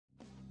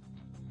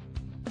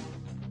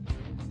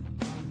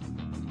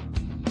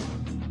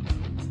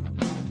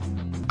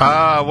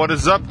What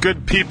is up,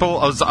 good people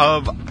of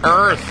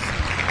Earth?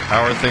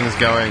 How are things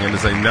going? It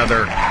is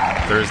another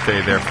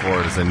Thursday,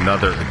 therefore it is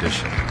another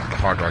edition of the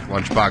Hard Rock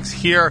Lunchbox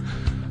here,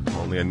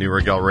 only on New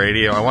Regal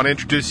Radio. I want to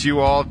introduce you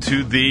all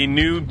to the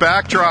new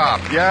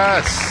backdrop.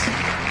 Yes,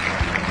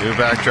 new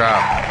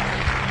backdrop.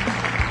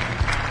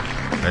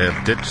 I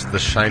have ditched the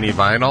shiny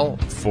vinyl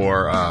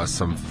for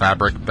some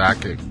fabric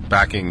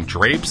backing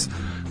drapes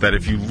that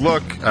if you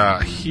look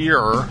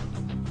here,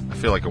 I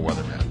feel like a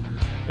weatherman.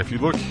 If you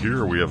look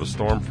here, we have a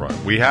storm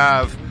front. We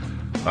have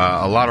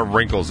a lot of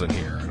wrinkles in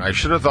here, and I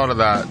should have thought of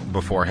that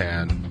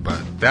beforehand,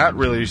 but that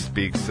really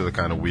speaks to the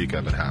kind of week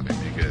I've been having,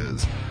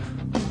 because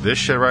this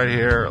shit right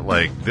here,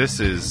 like, this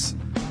is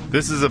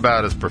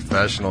about as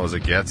professional as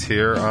it gets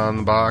here on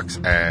the box,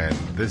 and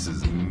this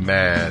is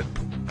mad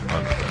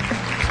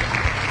unprofessional.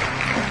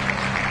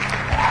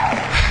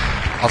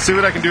 I'll see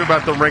what I can do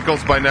about the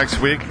wrinkles by next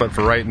week, but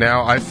for right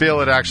now, I feel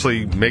it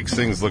actually makes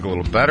things look a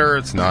little better.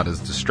 It's not as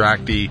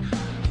distracty.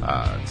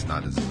 It's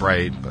not as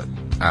bright, but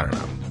I don't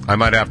know. I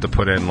might have to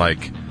put in,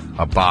 like,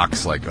 a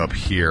box, like, up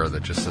here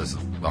that just says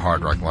the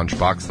Hard Rock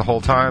Lunchbox the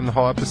whole time, the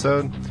whole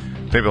episode.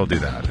 Maybe I'll do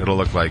that. It'll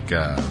look like,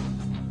 I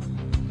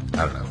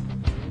don't know,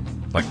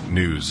 like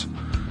news.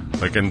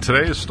 Like, in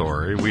today's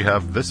story, we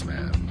have this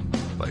man.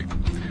 Like,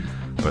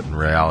 but in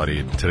reality,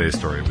 in today's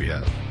story, we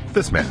have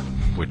this man,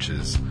 which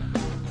is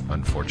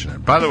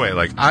unfortunate. By the way,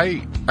 like,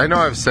 I know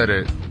I've said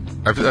it,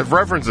 I've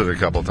referenced it a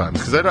couple times,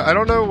 because I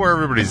don't know where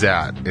everybody's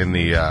at in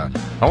the,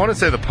 I want to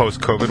say the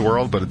post-COVID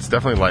world, but it's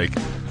definitely, like,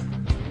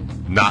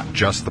 not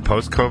just the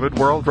post-COVID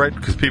world, right?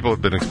 Because people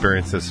have been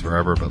experiencing this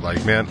forever, but,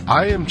 like, man,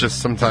 I am just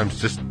sometimes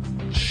just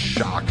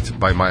shocked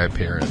by my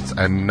appearance,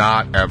 and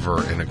not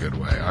ever in a good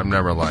way. I'm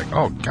never like,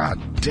 oh,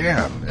 god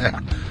damn,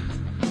 yeah.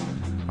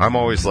 I'm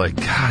always like,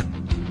 god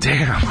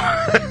damn.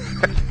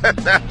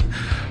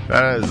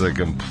 That is a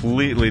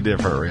completely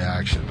different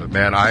reaction, but,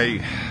 man,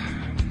 I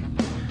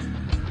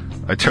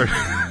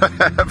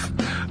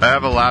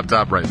have a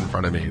laptop right in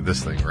front of me.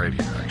 This thing right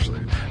here,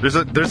 actually.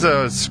 There's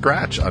a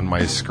scratch on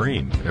my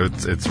screen.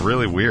 It's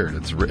really weird.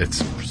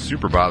 It's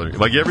super bothering.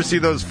 Like, you ever see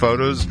those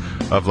photos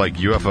of, like,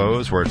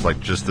 UFOs where it's like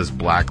just this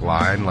black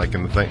line, like,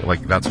 in the thing?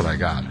 Like, that's what I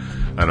got.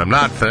 And I'm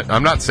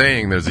not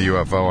saying there's a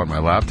UFO on my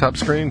laptop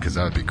screen, because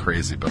that would be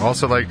crazy. But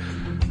also, like,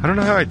 I don't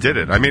know how I did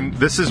it. I mean,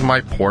 this is my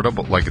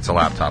portable, like, it's a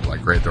laptop,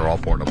 like, great, they're all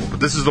portable. But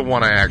this is the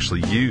one I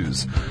actually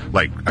use.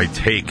 Like, I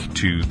take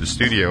to the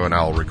studio and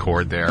I'll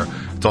record there.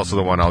 It's also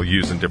the one I'll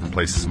use in different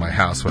places in my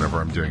house whenever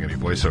I'm doing any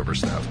voiceover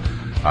stuff.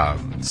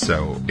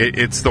 So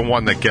it's the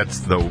one that gets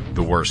the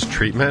worst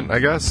treatment, I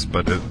guess.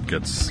 But it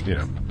gets, you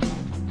know.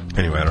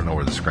 Anyway, I don't know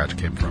where the scratch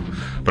came from.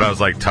 But I was,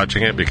 like,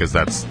 touching it because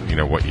that's, you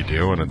know, what you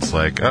do. And it's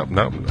like, oh,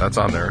 no, that's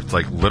on there. It's,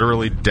 like,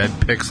 literally dead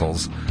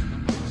pixels.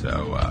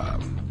 So,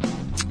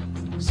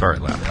 sorry,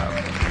 laptop.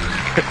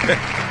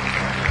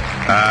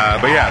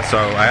 But yeah, so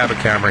I have a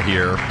camera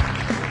here.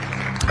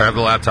 I have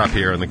the laptop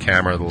here and the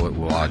camera, the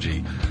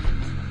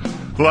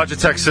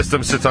Logitech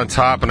system sits on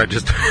top, and I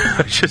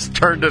just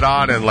turned it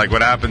on, and, like,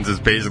 what happens is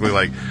basically,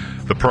 like,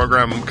 the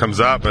program comes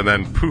up and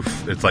then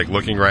poof, it's, like,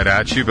 looking right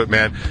at you. But,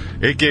 man,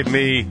 it gave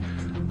me,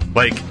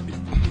 like,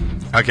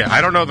 okay, I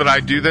don't know that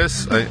I do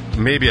this.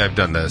 Maybe I've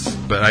done this,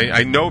 but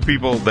I know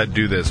people that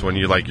do this when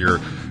you're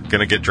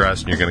gonna get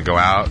dressed and you're gonna go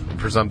out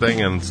for something,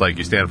 and it's like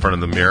you stand in front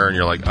of the mirror and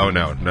you're like, oh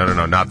no,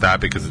 not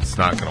that, because it's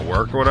not gonna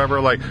work or whatever.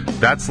 Like,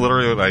 that's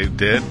literally what I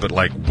did, but,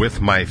 like,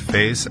 with my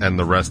face and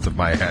the rest of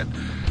my head.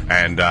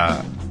 And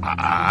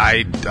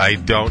I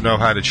don't know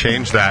how to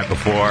change that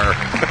before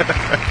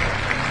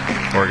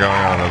we're going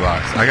on the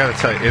box. I gotta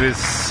tell you, it is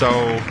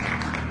so,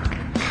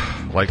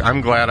 like,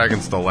 I'm glad I can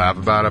still laugh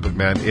about it, but,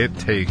 man, it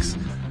takes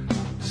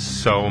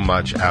so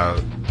much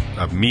out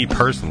of me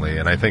personally,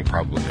 and I think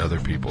probably other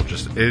people.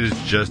 It is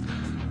just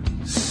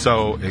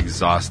so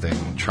exhausting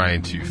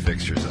trying to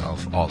fix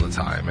yourself all the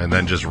time, and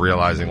then just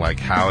realizing, like,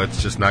 how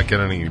it's just not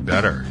getting any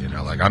better. You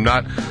know, like, I'm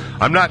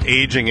not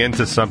aging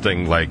into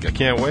something. Like, I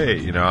can't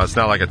wait. You know, it's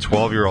not like a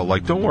 12-year-old.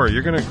 Like, don't worry,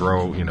 you're gonna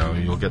grow. You know,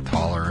 you'll get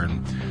taller,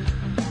 and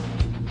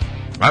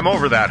I'm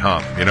over that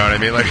hump. You know what I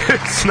mean? Like,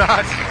 it's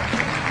not.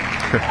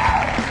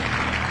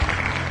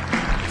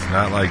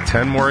 Not like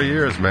 10 more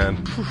years,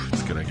 man.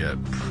 It's gonna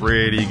get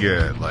pretty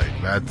good. Like,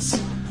 that's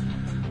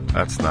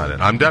not it.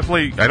 I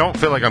don't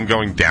feel like I'm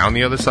going down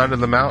the other side of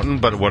the mountain,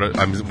 but what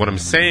I'm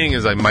saying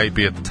is I might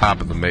be at the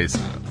top of the mesa,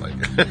 like,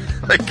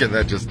 and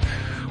that just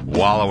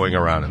wallowing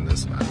around in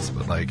this mess.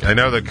 But, like, I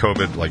know that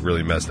COVID, like,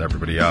 really messed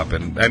everybody up,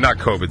 and not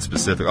COVID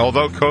specific,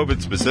 although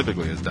COVID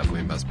specifically has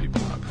definitely messed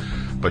people up,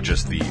 but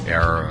just the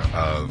era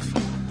of,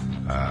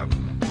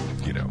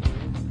 you know,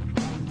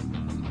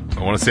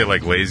 I want to say,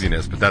 like,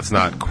 laziness, but that's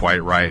not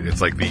quite right. It's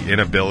like the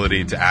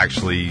inability to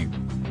actually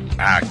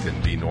act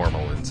and be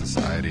normal in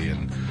society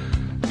and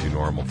do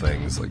normal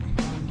things. Like,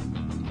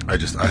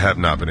 I have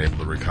not been able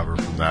to recover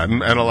from that.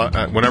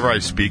 And whenever I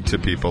speak to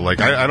people,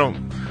 like, I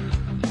don't,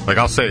 like,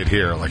 I'll say it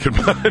here, like, in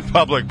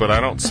public, but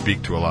I don't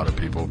speak to a lot of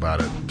people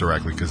about it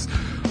directly, because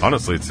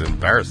honestly, it's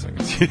embarrassing.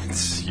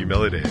 It's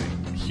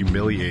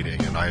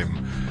humiliating, and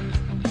I'm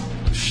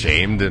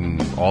shamed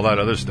and all that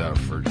other stuff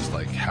for just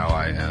like how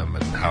I am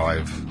and how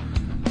I've,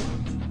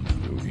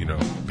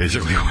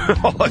 basically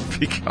all I've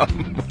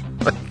become.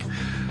 Like,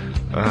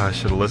 I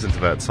should have listened to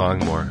that song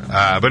more.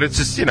 But it's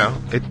just,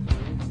 it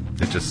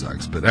just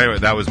sucks. But anyway,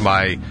 that was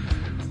my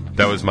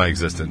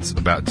existence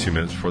about 2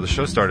 minutes before the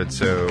show started.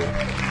 So,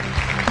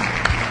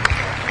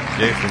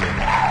 yay for me.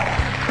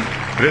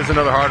 It is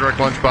another Hard Rock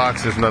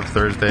Lunchbox. It's another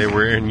Thursday.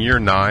 We're in year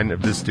 9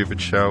 of this stupid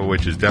show,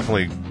 which is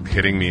definitely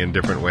hitting me in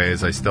different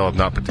ways. I still have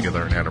not put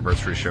together an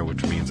anniversary show,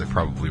 which means I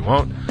probably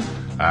won't.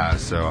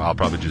 So I'll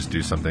probably just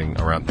do something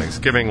around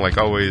Thanksgiving, like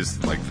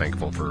always, like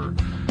thankful for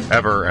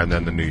ever, and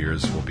then the New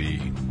Year's will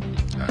be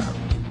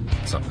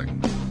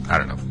something. I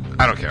don't know.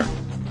 I don't care.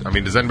 I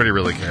mean, does anybody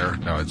really care?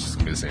 No, it's just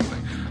going to be the same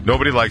thing.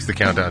 Nobody likes the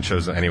countdown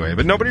shows anyway,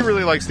 but nobody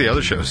really likes the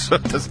other shows. So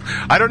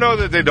I don't know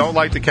that they don't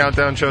like the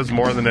countdown shows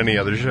more than any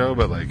other show,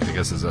 but like I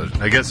guess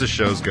as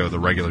shows go, the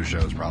regular show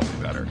is probably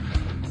better.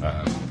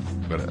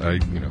 But I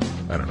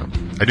don't know.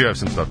 I do have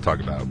some stuff to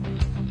talk about.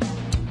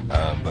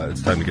 But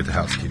it's time to get to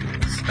housekeeping.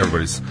 It's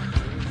everybody's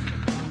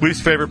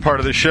least favorite part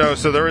of the show.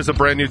 So there is a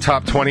brand new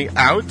top 20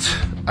 out.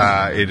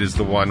 It is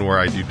the one where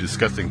I do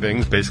disgusting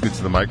things basically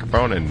to the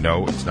microphone. And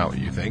no, it's not what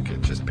you think.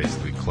 It's just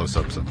basically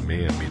close-ups of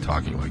me and me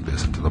talking like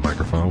this into the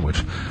microphone,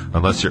 which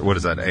unless you're, what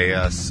is that,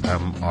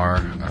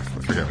 ASMR? I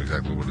forget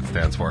exactly what it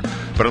stands for.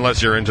 But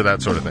unless you're into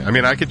that sort of thing. I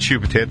mean, I could chew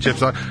potato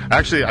chips.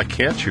 Actually, I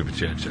can't chew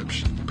potato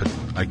chips.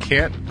 I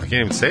can't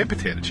even say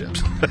potato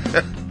chips.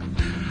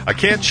 I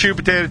can't chew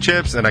potato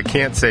chips, and I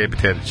can't say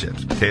potato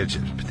chips. Potato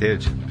chips, potato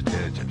chips,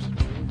 potato chips.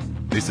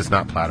 At least it's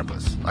not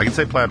platypus. I can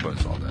say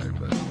platypus all day,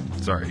 but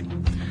sorry.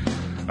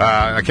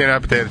 I can't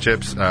have potato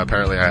chips.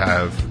 Apparently I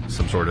have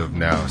some sort of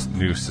now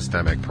new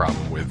systemic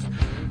problem with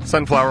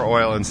sunflower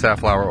oil and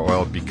safflower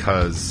oil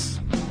because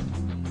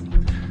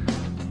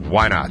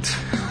why not?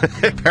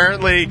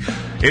 Apparently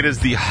it is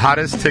the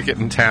hottest ticket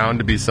in town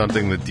to be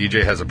something that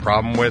DJ has a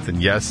problem with,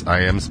 and yes,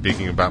 I am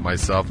speaking about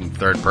myself in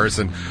third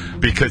person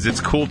because it's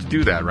cool to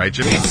do that, right,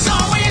 Jimmy? It's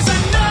always a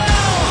no!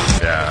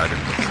 Yeah, I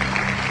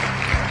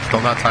didn't.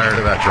 Still not tired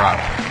of that drop.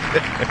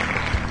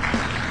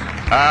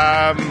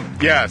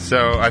 Yeah,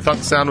 so I thought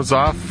the sound was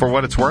off for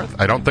what it's worth.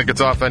 I don't think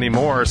it's off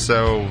anymore,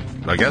 so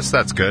I guess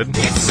that's good.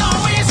 It's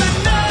always a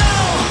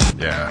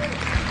no! Yeah.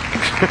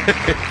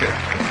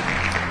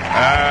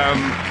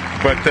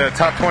 But the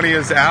top 20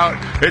 is out.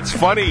 It's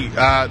funny,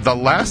 the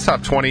last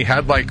top 20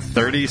 had like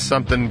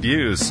 30-something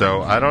views,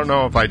 so I don't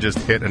know if I just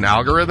hit an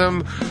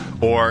algorithm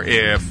or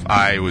if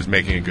I was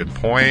making a good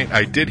point.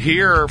 I did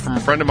hear from a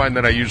friend of mine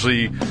that I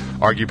usually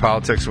argue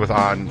politics with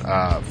on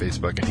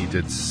Facebook, and he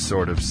did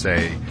sort of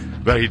say,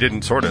 but he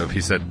didn't sort of, he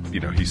said,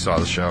 he saw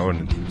the show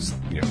and,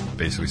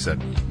 basically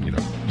said,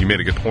 you made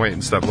a good point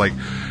and stuff like,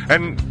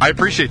 and I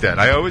appreciate that.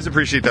 I always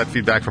appreciate that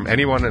feedback from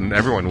anyone and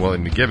everyone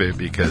willing to give it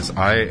because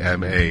I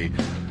am a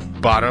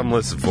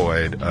bottomless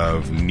void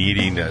of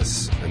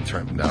neediness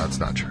no, it's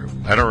not true.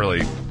 I don't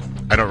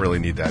really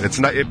need that. It's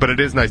not, but it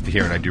is nice to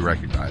hear, and I do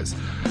recognize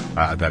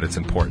that it's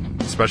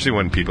important, especially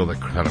when people that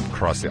kind of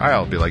cross the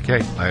aisle be like,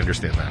 hey, I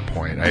understand that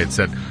point. I had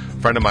said, a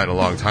friend of mine a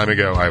long time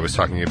ago, I was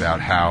talking about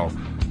how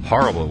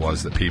horrible it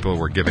was that people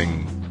were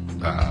giving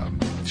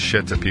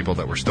shit to people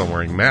that were still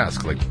wearing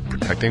masks, like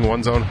protecting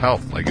one's own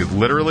health. Like, it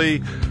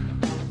literally,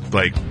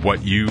 like,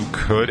 what you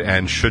could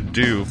and should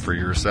do for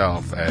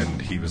yourself.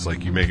 And he was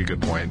like, you make a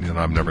good point, and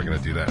I'm never going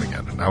to do that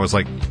again. And I was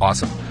like,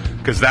 awesome.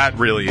 Because that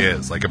really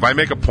is. Like, if I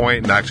make a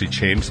point and actually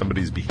change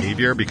somebody's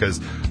behavior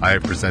because I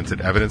have presented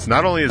evidence,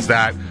 not only is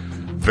that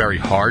very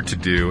hard to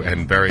do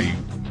and very,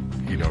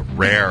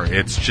 rare,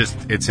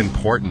 it's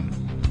important.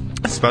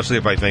 Especially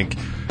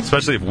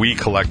if we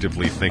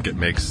collectively think it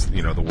makes,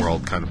 the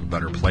world kind of a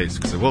better place.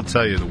 Because I will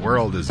tell you, the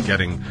world is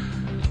getting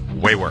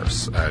way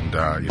worse. And,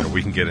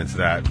 we can get into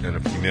that in a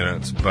few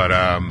minutes. But,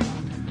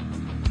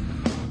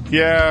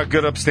 yeah,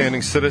 good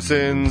upstanding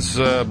citizens,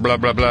 blah,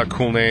 blah, blah,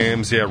 cool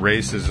names. Yeah,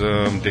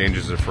 racism,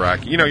 dangers of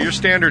fracking. Your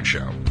standard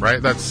show,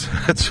 right? That's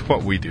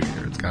what we do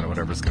here. It's kind of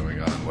whatever's going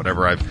on.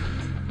 Whatever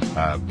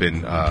I've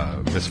been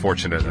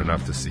misfortunate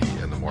enough to see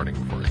in the morning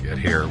before I get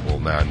here will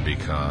then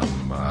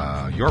become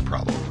your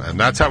problem. And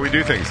that's how we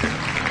do things here.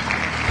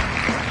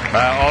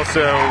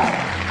 Also,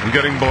 I'm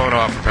getting blown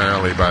off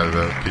apparently by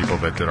the people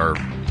that did our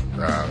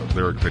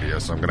lyric video,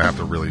 so I'm going to have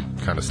to really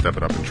kind of step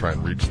it up and try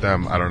and reach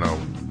them. I don't know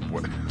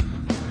what...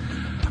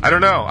 I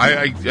don't know.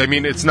 I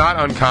mean, it's not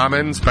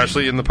uncommon,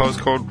 especially in the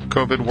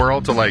post-COVID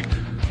world, to, like,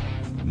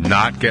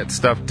 not get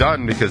stuff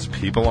done because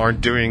people aren't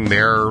doing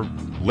their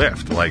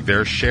lift, like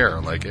their share.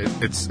 Like,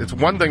 it's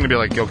one thing to be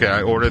like, okay,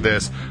 I order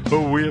this.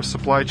 Oh, we have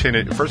supply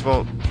chain. First of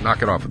all,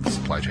 knock it off with the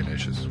supply chain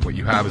issues. What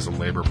you have is a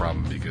labor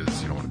problem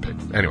because you don't want to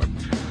pay. Anyway.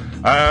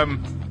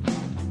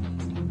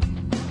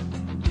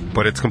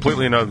 But it's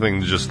completely another thing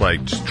to just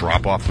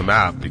drop off the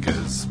map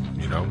because,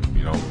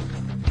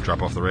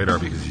 drop off the radar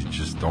because you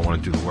just don't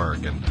want to do the work.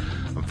 And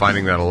I'm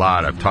finding that a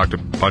lot. I've talked a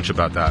bunch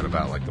about that,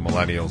 about like the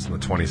millennials and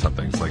the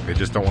 20-somethings. Like, they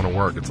just don't want to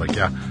work. It's like,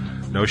 yeah,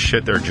 no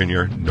shit there,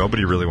 Junior.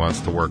 Nobody really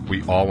wants to work.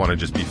 We all want to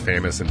just be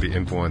famous and be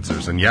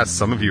influencers. And yes,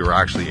 some of you are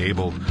actually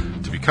able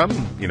to to become,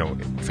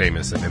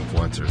 famous and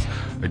influencers.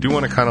 I do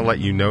want to kind of let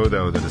you know,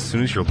 though, that as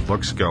soon as your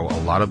looks go,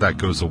 a lot of that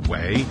goes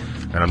away.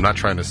 And I'm not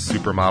trying to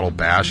supermodel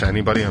bash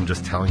anybody. I'm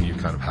just telling you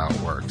kind of how it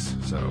works.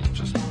 So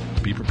just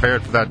be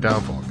prepared for that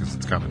downfall, because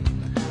it's coming.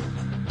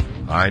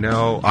 I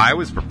know I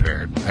was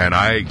prepared, and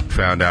I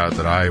found out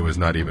that I was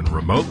not even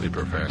remotely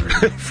prepared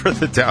for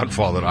the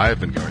downfall that I have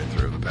been going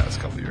through the past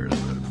couple of years.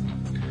 But,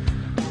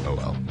 oh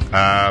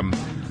well.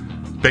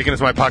 Bacon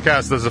is my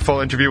podcast. There's a full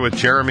interview with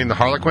Jeremy and the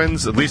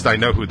Harlequins. At least I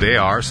know who they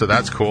are, so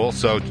that's cool.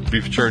 So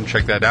be sure and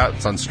check that out.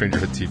 It's on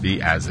Strangerhood TV,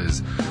 as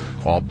is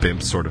all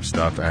BIMP sort of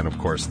stuff. And, of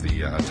course,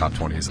 the Top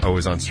 20 is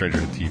always on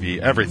Strangerhood TV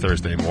every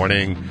Thursday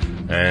morning.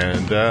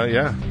 And,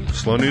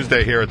 slow news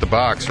day here at the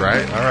box,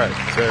 right? All right,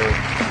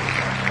 so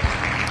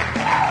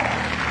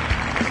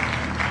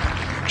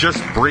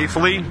just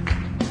briefly,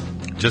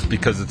 just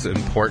because it's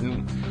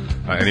important,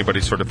 anybody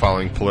sort of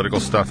following political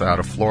stuff out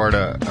of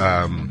Florida,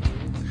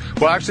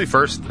 well, actually,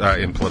 first,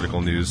 in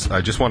political news,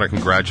 I just want to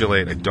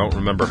congratulate, I don't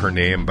remember her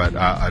name, but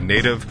a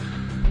native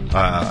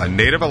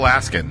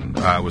Alaskan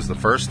was the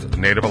first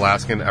Native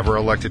Alaskan ever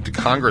elected to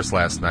Congress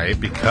last night,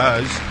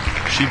 because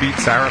she beat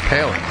Sarah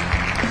Palin.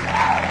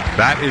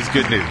 That is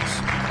good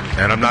news.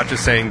 And I'm not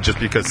just saying just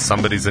because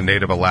somebody's a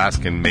Native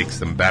Alaskan makes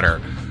them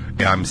better.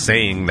 I'm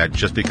saying that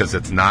just because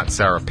it's not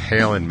Sarah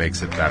Palin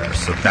makes it better.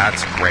 So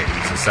that's great.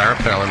 So Sarah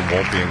Palin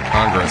won't be in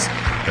Congress,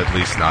 at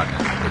least not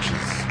now, which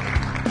is,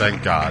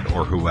 thank God,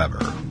 or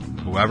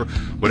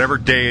whatever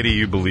deity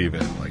you believe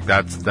in. Like,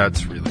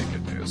 that's really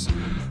good news.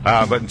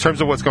 But in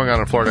terms of what's going on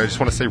in Florida, I just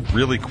want to say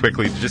really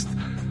quickly,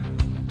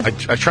 I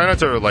try not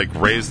to,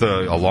 raise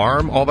the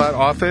alarm all that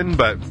often,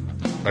 but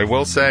I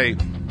will say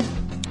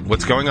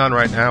what's going on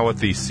right now with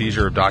the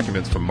seizure of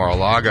documents from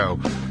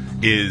Mar-a-Lago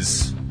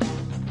is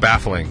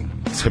baffling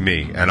to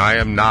me. And I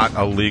am not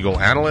a legal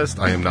analyst.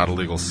 I am not a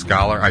legal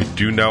scholar. I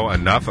do know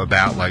enough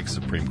about,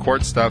 Supreme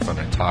Court stuff, and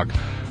I talk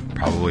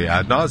probably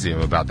ad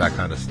nauseum about that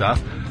kind of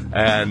stuff.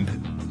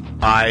 And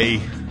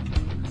I,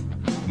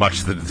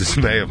 much to the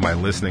dismay of my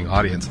listening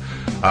audience,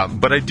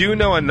 but I do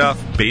know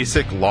enough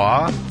basic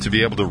law to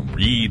be able to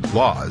read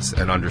laws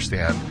and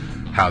understand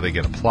how they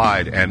get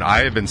applied. And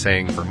I have been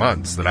saying for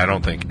months that I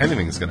don't think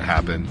anything is going to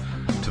happen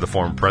to the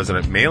former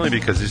president, mainly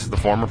because he's the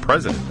former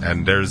president,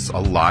 and there's a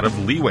lot of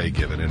leeway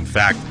given. In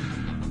fact,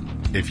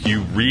 if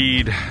you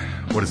read,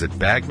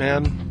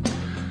 Bagman?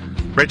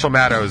 Rachel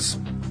Maddow's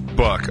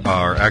book,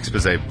 or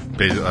expose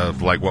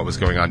of what was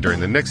going on during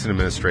the Nixon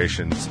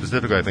administration,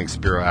 specifically I think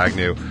Spiro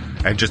Agnew,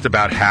 and just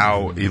about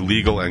how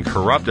illegal and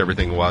corrupt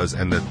everything was,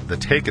 and the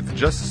take at the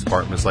Justice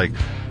Department is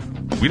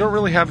we don't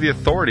really have the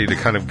authority to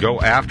kind of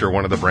go after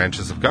one of the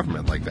branches of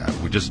government like that.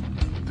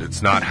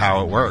 It's not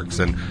how it works.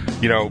 And,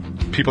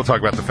 people talk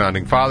about the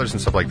Founding Fathers and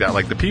stuff like that.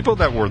 The people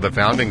that were the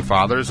Founding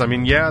Fathers,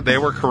 they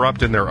were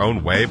corrupt in their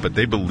own way, but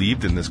they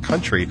believed in this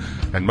country,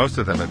 and most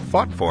of them had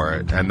fought for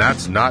it. And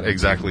that's not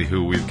exactly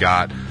who we've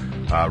got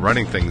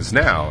running things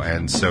now.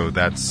 And so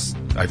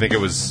I think it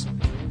was,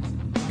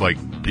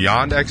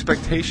 beyond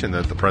expectation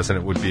that the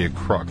president would be a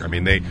crook.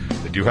 They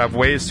do have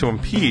ways to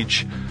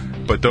impeach,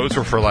 but those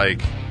were for, high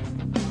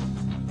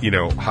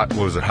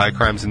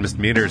crimes and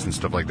misdemeanors and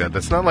stuff like that.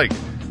 That's not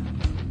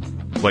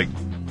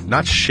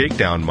not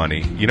shakedown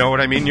money. You know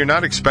what I mean? You're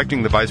not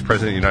expecting the vice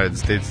president of the United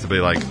States to be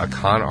a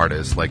con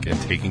artist,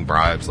 and taking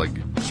bribes. You're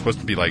supposed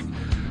to be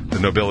the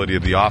nobility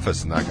of the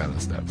office and that kind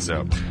of stuff.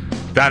 So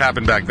that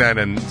happened back then.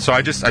 And so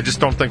I just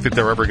don't think that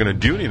they're ever going to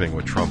do anything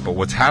with Trump. But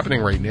what's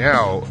happening right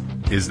now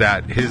is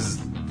that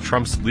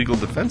Trump's legal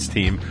defense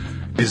team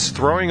is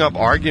throwing up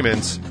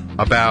arguments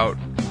about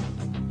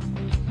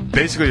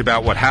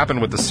what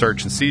happened with the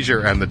search and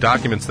seizure and the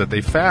documents that they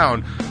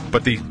found.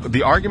 But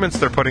the arguments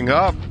they're putting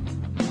up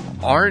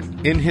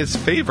aren't in his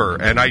favor,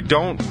 and I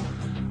don't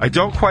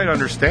quite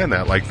understand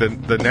that.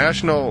 The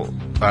national,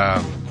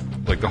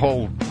 the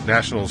whole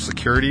National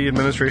Security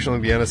Administration,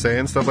 the NSA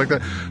and stuff like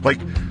that.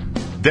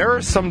 There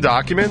are some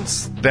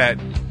documents that,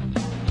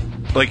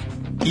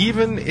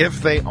 even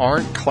if they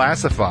aren't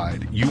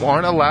classified, you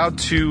aren't allowed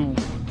to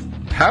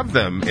have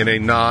them in a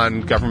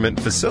non-government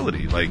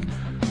facility.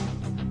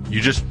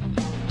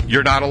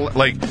 You're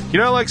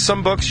not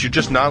some books you're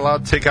just not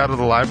allowed to take out of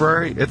the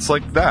library. It's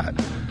like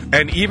that.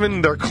 And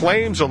even their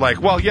claims are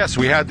well, yes,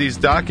 we had these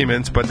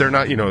documents, but they're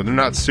not, they're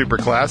not super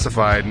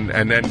classified.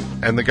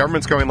 And the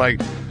government's going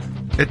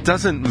it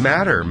doesn't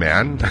matter,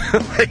 man.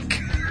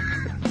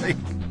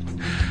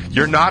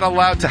 You're not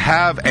allowed to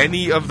have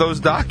any of those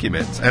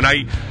documents. And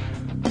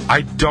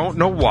I don't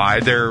know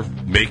why they're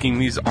making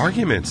these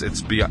arguments.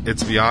 It's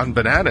beyond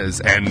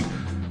bananas. And,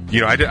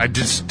 I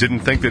just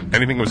didn't think that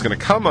anything was going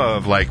to come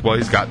of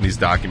he's gotten these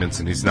documents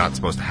and he's not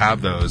supposed to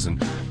have those.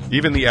 And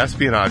even the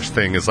espionage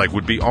thing is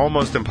would be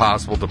almost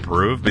impossible to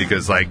prove,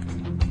 because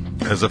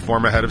as a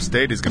former head of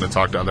state, he's going to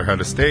talk to other head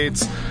of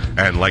states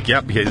and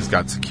yep, he's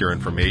got secure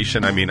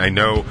information. I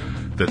know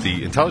that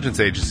the intelligence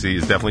agency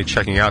is definitely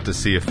checking out to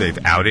see if they've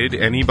outed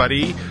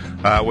anybody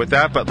with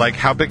that, but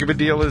how big of a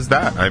deal is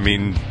that?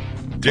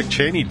 Dick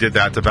Cheney did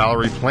that to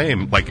Valerie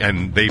Plame,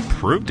 and they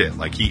proved it.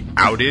 Like, he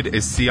outed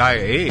a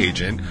CIA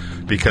agent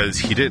because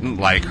he didn't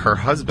like her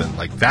husband.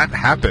 Like, that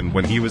happened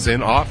when he was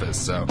in office.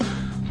 So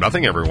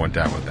nothing ever went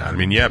down with that. I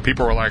mean, yeah,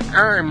 people were like,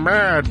 I'm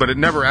mad, but it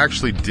never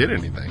actually did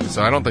anything.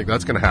 So I don't think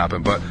that's going to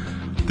happen. But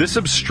this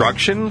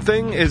obstruction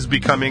thing is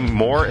becoming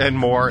more and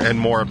more and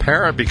more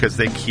apparent because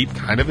they keep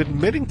kind of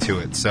admitting to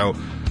it. So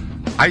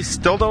I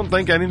still don't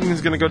think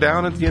anything's going to go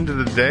down at the end of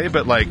the day.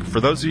 But, like,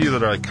 for those of you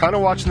that are kind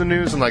of watching the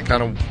news and, like,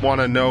 kind of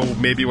want to know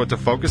maybe what to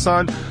focus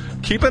on,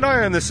 keep an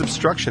eye on this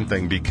obstruction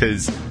thing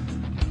because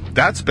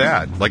that's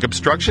bad. Like,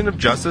 obstruction of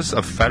justice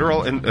of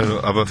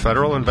a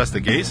federal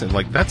investigation,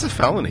 like, that's a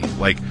felony.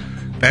 Like,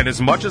 and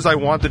as much as I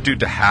want the dude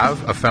to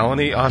have a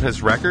felony on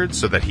his record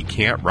so that he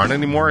can't run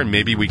anymore and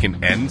maybe we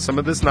can end some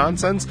of this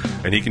nonsense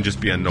and he can just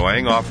be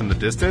annoying off in the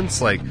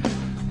distance, like,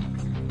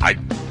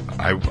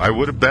 I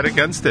would have bet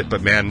against it.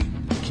 But,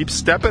 man, keep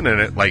stepping in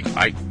it. Like,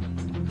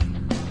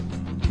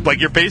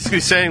 you're basically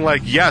saying,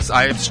 like, yes,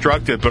 I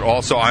obstructed, but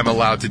also I'm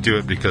allowed to do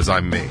it because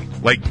I'm me.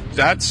 Like,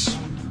 that's...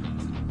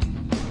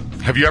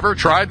 Have you ever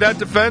tried that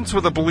defense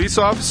with a police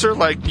officer?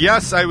 Like,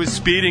 yes, I was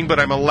speeding, but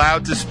I'm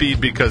allowed to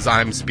speed because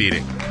I'm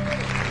speeding.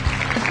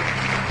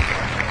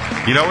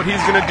 You know what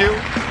he's going to do?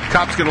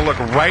 Cop's going to look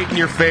right in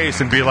your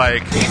face and be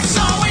like, It's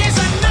always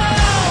a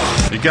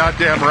no. you're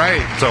goddamn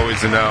right, it's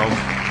always a no.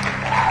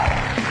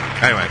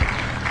 Anyway,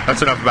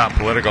 that's enough about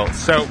political.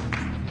 So,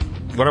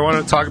 what I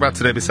want to talk about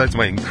today, besides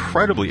my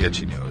incredibly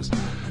itchy nose,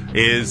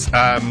 is, so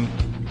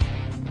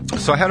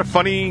I had a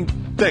funny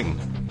thing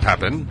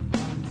happen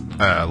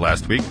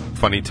last week.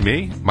 Funny to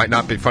me. Might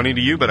not be funny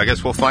to you, but I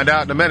guess we'll find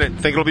out in a minute.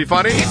 Think it'll be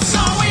funny? It's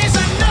always a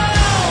no.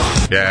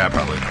 Yeah,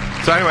 probably.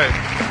 So anyway,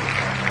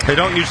 I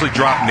don't usually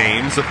drop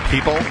names of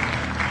people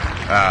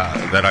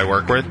that I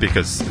work with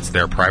because it's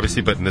their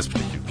privacy, but in this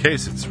particular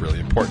case, it's really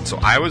important. So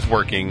I was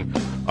working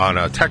on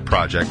a tech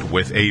project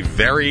with a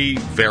very,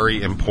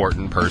 very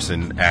important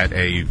person at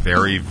a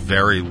very,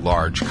 very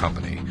large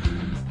company.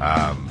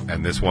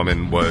 And this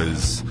woman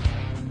was...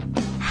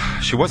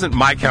 She wasn't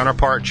my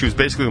counterpart. She was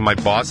basically my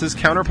boss's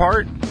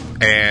counterpart,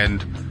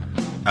 and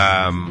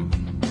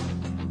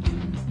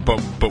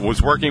but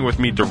was working with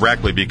me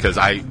directly because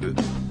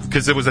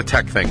it was a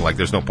tech thing. Like,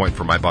 there's no point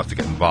for my boss to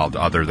get involved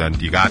other than,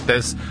 you got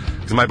this?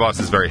 Because my boss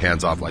is very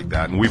hands off like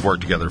that, and we've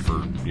worked together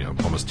for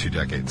almost 2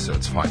 decades, so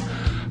it's fine.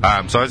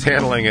 So I was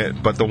handling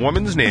it, but the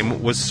woman's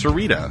name was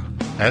Sarita,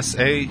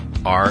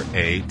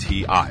 Sarati,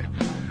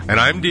 and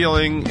I'm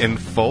dealing in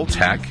full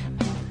tech.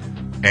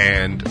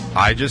 And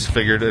I just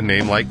figured a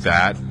name like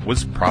that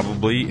was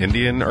probably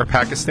Indian or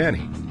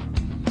Pakistani.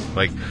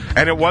 Like,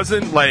 and it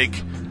wasn't like,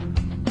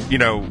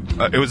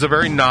 it was a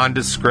very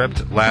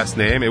nondescript last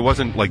name. It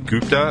wasn't like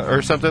Gupta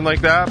or something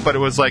like that, but it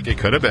was like, it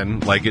could have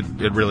been. Like, it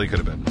really could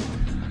have been.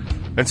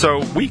 And so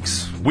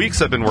weeks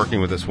I've been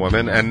working with this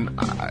woman, and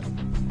I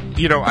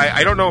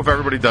don't know if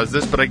everybody does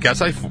this, but I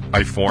guess I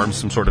form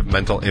some sort of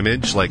mental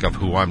image, like, of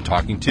who I'm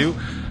talking to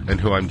and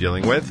who I'm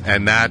dealing with,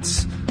 and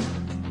that's...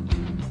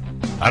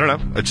 I don't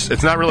know.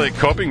 It's not really a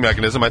coping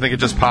mechanism. I think it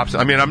just pops.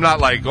 I mean, I'm not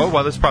like, oh,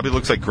 well, this probably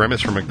looks like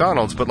Grimace from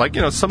McDonald's, but, like,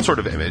 some sort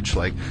of image.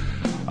 Like,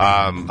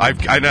 I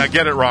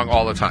get it wrong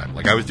all the time.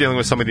 Like, I was dealing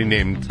with somebody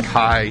named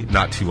Kai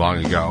not too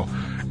long ago,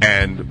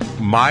 and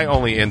my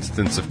only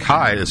instance of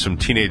Kai is from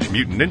Teenage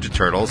Mutant Ninja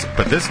Turtles,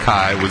 but this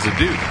Kai was a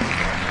dude.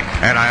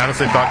 And I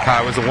honestly thought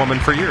Kai was a woman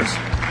for years.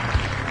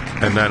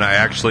 And then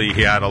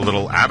he had a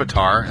little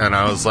avatar, and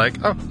I was like,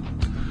 oh,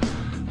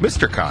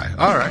 Mr. Kai.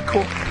 All right,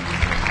 cool.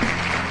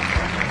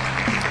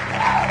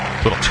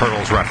 Little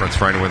Turtles reference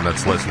for anyone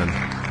that's listening.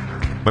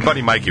 My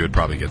buddy Mikey would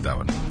probably get that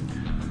one.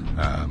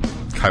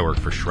 Kai worked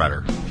for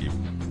Shredder, if you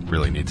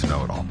really need to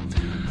know it all.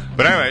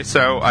 But anyway,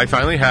 so I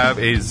finally have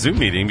a Zoom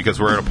meeting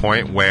because we're at a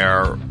point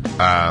where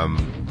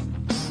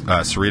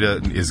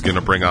Sarita is going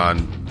to bring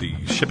on the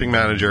shipping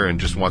manager and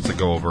just wants to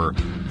go over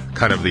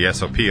kind of the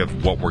SOP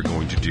of what we're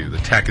going to do. The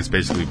tech has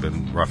basically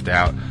been roughed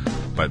out,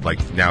 but,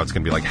 like, now it's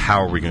going to be like,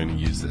 how are we going to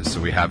use this?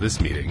 So we have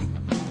this meeting,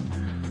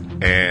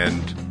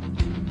 and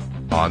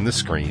on the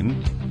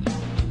screen,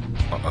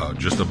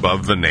 just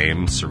above the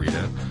name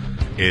Sarita,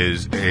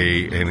 is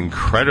an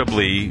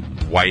incredibly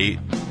white,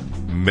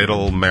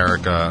 middle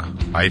America,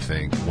 I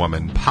think,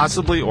 woman,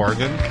 possibly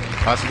Oregon,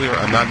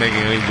 I'm not making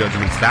any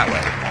judgments that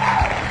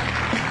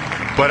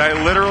way. But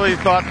I literally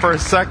thought for a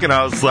second,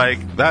 I was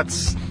like,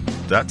 that's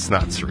not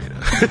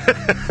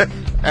Sarita.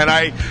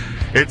 And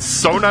it's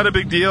so not a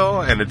big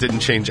deal, and it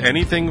didn't change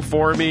anything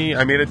for me.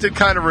 I mean, it did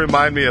kind of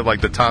remind me of, like,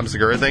 the Tom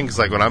Segura thing, because,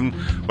 like, when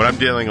I'm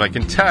dealing, like,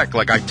 in tech,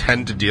 like, I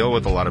tend to deal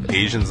with a lot of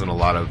Asians and a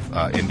lot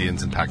of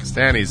Indians and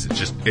Pakistanis.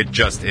 It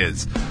just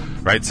is,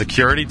 right?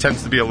 Security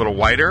tends to be a little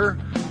whiter,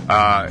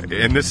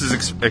 and this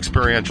is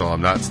experiential.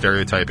 I'm not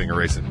stereotyping or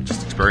racing,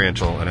 just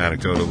experiential and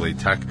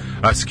anecdotally. Tech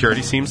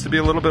security seems to be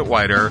a little bit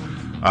whiter,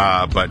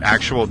 but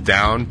actual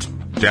down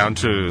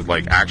to,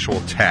 like, actual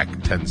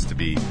tech tends to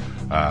be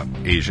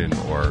Asian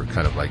or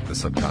kind of like the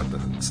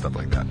subcontinent and stuff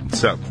like that.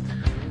 So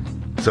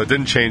So it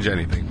didn't change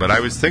anything. But I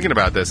was thinking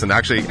about this, and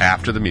actually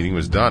after the meeting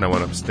was done, I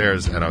went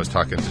upstairs and I was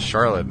talking to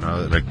Charlotte,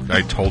 and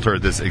I told her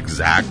this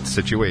exact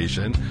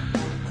situation.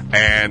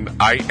 And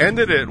I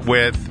ended it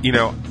with,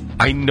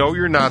 I know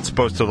you're not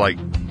supposed to,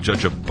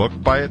 judge a book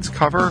by its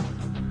cover,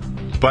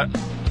 but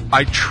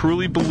I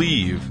truly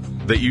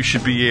believe that you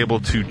should be able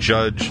to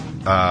judge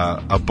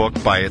a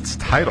book by its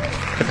title.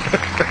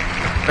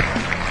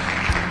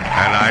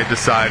 And I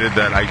decided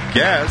that I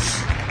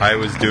guess I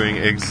was doing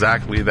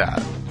exactly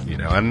that,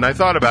 And I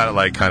thought about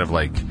it kind of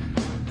like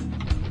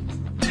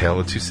Tale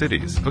of Two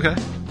Cities. Okay,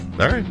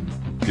 all right.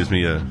 Gives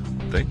me a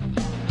thing.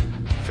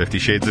 50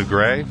 Shades of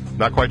Grey.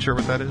 Not quite sure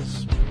what that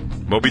is.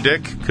 Moby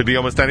Dick. Could be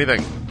almost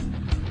anything.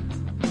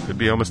 Could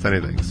be almost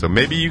anything. So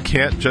maybe you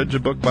can't judge a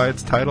book by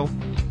its title.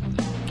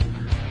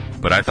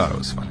 But I thought it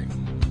was funny.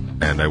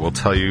 And I will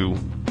tell you,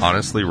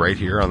 honestly, right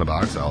here on the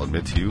box, I'll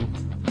admit to you,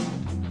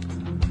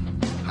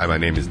 hi, my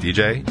name is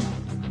DJ,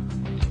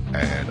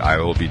 and I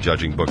will be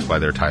judging books by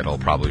their title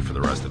probably for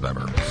the rest of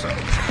ever. So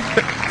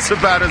it's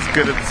about as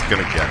good as it's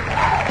going to get.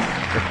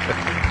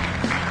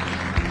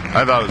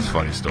 I thought it was a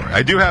funny story.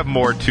 I do have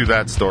more to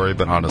that story,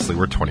 but honestly,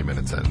 we're 20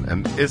 minutes in.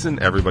 And isn't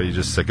everybody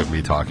just sick of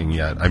me talking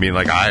yet? I mean,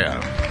 I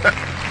am.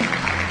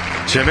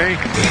 Jimmy?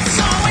 It's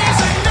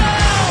always a no.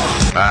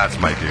 That's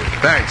my dude.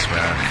 Thanks,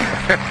 man.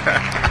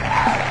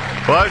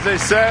 Well, as I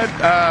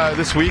said,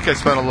 this week I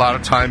spent a lot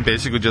of time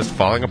basically just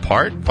falling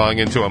apart, falling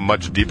into a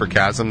much deeper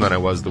chasm than I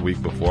was the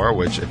week before,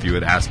 which if you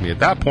had asked me at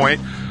that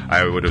point,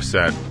 I would have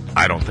said,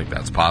 I don't think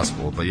that's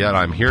possible. But yet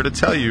I'm here to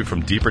tell you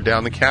from deeper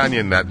down the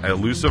canyon that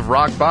elusive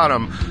rock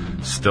bottom,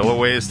 still a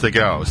ways to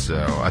go. So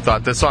I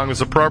thought this song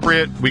was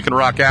appropriate. We can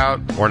rock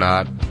out or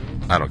not.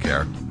 I don't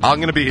care. I'm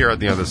going to be here at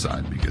the other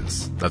side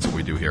because that's what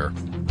we do here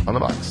on the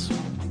box.